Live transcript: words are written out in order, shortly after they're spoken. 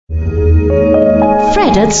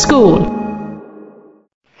right at school.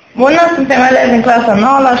 Bună, suntem elevi din clasa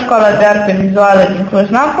 9 la Școala de Arte Vizuală din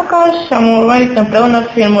Cluj-Napoca și am urmărit împreună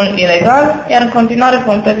filmul Ilegal, iar în continuare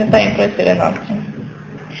vom prezenta impresiile noastre.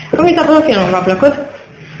 Cum vi s-a părut filmul? V-a plăcut?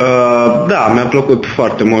 Da, mi-a plăcut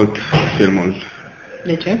foarte mult filmul.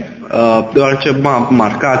 De ce? Deoarece m-a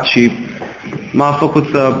marcat și m-a făcut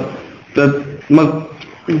să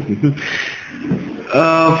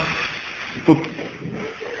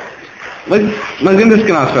mă gândesc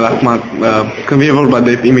în astfel acum, când vine vorba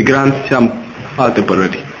de imigranți, am alte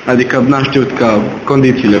păreri. Adică n-am știut că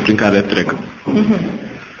condițiile prin care trec.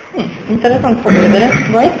 Interesant punct de vedere.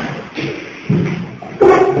 Voi?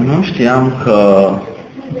 Nu știam că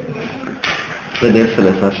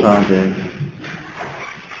pedepsele sunt așa de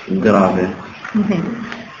grave.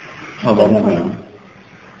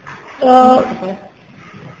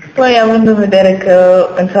 Păi, având în vedere că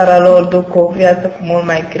în țara lor duc o viață cu mult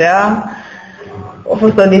mai grea, a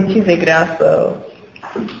fost o decizie grea să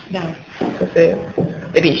se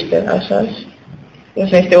riște, așa, și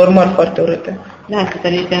sunt niște urmări foarte urâte. Da, să se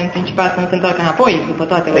riște în principal să nu se întoarcă înapoi după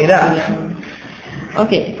toate. Păi da. Ok.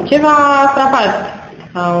 Ce v-a frapat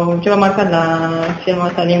sau ce v-a marcat la filmul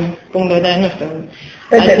ăsta din punct de vedere, nu știu,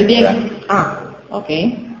 al subiect? Ok.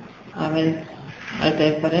 Aveți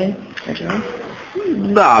alte păreri?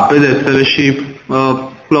 Da, pedepsele și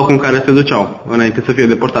locul în care se duceau înainte să fie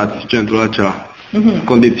deportați, centrul acela,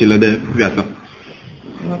 condițiile de viață.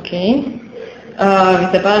 Ok. Vi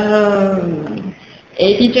se par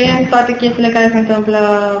etice toate chestiile care se întâmplă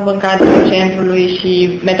în cadrul centrului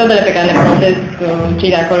și metodele pe care le folosesc cei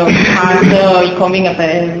de acolo ca să îi convingă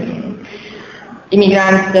pe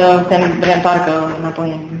imigranți să se reîntoarcă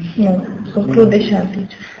înapoi? Nu, sunt crude și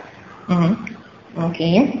antice. Ok.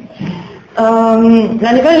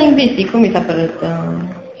 La nivel lingvistic, cum vi s-a părut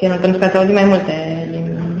filmul? Pentru că ați auzit mai multe limbi.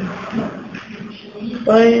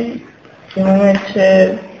 Păi, în moment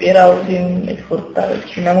ce erau din exportare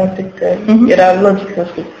și mai multe țări, era logic să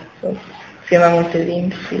fie mai multe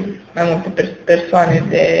limbi și mai multe persoane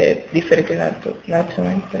de diferite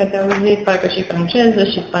naționalități. Că ați auzit parcă și franceză,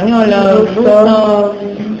 și spaniolă, rusă,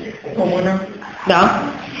 română. Da?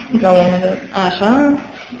 Română. Așa.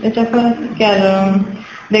 Deci a fost chiar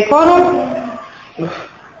decorul?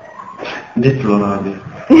 Deplorabil.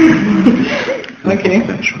 Ok.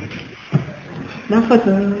 N-a fost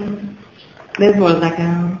dezvolt, dacă...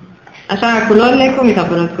 Așa, culorile, cum mi s-au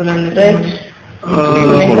părut culorile?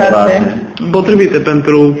 Potrivite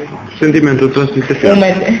pentru sentimentul transmis de film.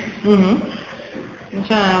 Umede.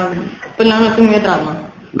 Așa, până la urmă filmul e dramă.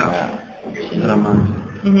 Da. Drama.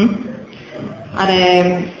 Are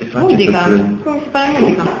muzica. Cum se pare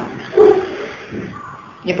muzica?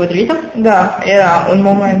 E potrivită? Da, era în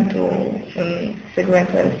momentul, în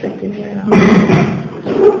secvența respectivă.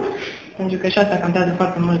 Pentru că și asta contează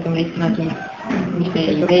foarte mult când vrei să nați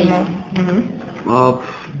niște idei.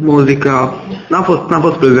 Muzica n-a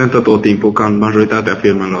fost prezentă tot timpul ca în majoritatea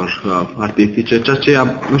filmelor artistice, ceea ce,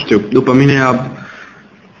 nu știu, după mine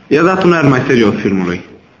i-a dat un aer mai serios filmului.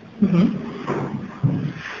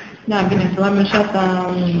 Da, bine, probabil și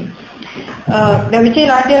asta... De obicei,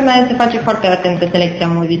 la filme se face foarte atent pe selecția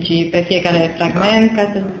muzicii, pe fiecare fragment, ca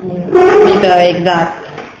să zică exact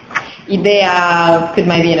ideea cât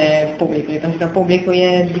mai bine publicului, pentru că publicul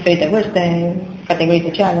e diferite vârste, categorii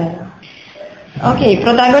sociale. Ok,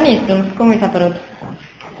 protagonistul, cum mi s-a părut?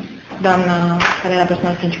 Doamna care era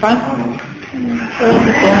personajul principal?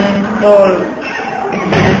 Rol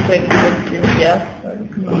expresiv viață,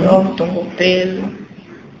 a avut un copil,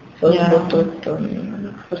 s-a zbătut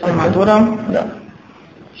în matură, da.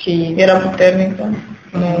 Și era puternică.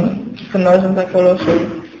 Când a ajuns acolo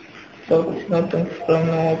s-a întâmplat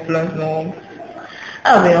nouă, plâns nouă.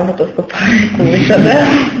 Bine, am avut o scăpare cu ușa, da?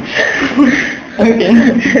 Ok.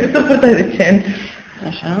 S-a purtat decent.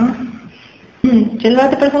 Așa.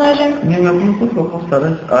 Celelalte personaje? Mie mi-a plăcut că a fost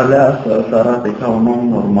aleasă să arate ca un om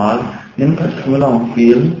normal, din care să la un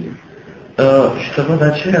film și să văd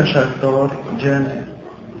aceiași actori, gen,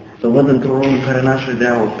 să văd într-un rol în care n-aș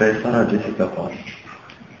vedea-o pe Sarah Jessica Parker.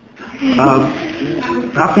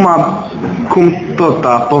 Acum, cum tot a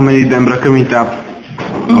pomenit de îmbrăcămintea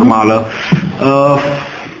normală,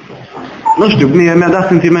 nu știu, mie mi-a dat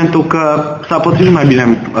sentimentul că s-a potrivit mai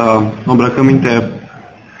bine o îmbrăcăminte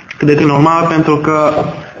decât normală, pentru că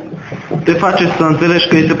te face să înțelegi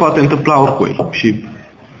că îi se poate întâmpla oricui și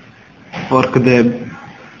oricât de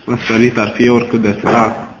înstărit ar fi, oricât de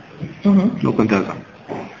sărac, nu contează.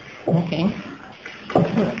 Ok.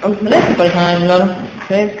 Restul personajelor,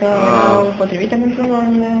 cred că au potrivite pentru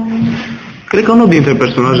rolurile? Cred că unul dintre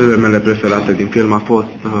personajele mele preferate din film a fost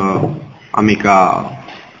amica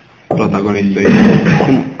protagonistei.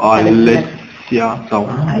 Cum Alessia sau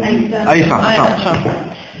Aisa. Așa.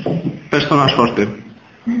 Personaj foarte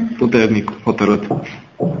puternic, hotărât.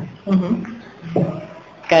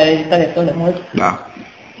 Care rezistă destul de mult. Da.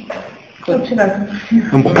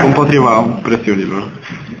 Împotriva presiunilor.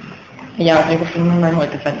 Ea a trecut prin mult mai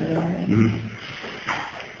multe fete de oameni.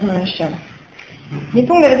 Așa. Din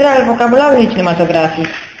punct de vedere al vocabularului cinematografic,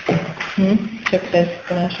 ce puteți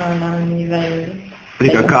spune așa la un nivel...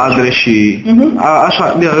 Adică cadre și...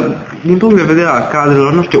 Așa, din punct de vedere al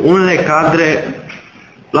cadrelor, nu știu, unele cadre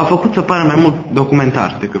l-au făcut să pară mai mult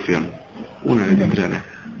documentar decât film. Unele dintre ele.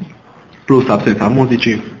 Plus absența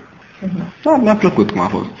muzicii. Da, mi-a plăcut cum a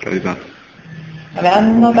fost realizat.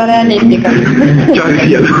 Avea nota realistică. Ce-a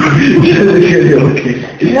zis el? Ok.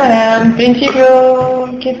 Da, în principiu,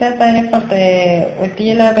 chestia asta e foarte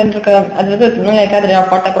utilă pentru că, ați văzut, unele cadre erau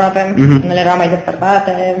foarte aproape, unele erau mai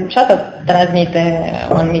despărtate și asta transmite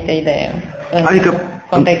o anumită idee în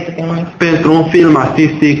contextul filmului. Pentru un film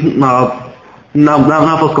artistic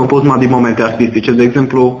n-a fost compus numai din momente artistice. De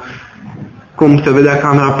exemplu, cum se vedea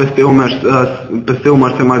camera peste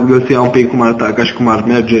umăr se mai găsea un pic cum arăta, ca și cum ar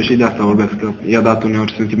merge și de asta vorbesc că i-a dat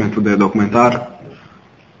uneori sentimentul de documentar.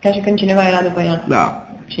 Ca și când cineva era după el. Da.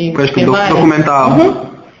 Și ca și când documenta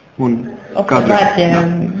un observație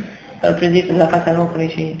propriu-zisă la fața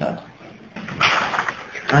locului și tot.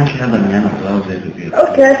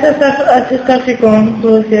 Ok, acesta ar fi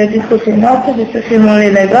concluzia discuției noastre despre filmul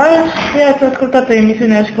ilegal și ați ascultat o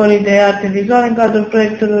emisiune a Școlii de Arte Vizuale în cadrul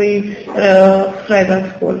proiectului Friday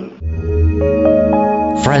School.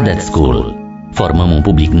 Friday School. Formăm un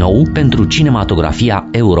public nou pentru cinematografia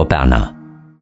europeană.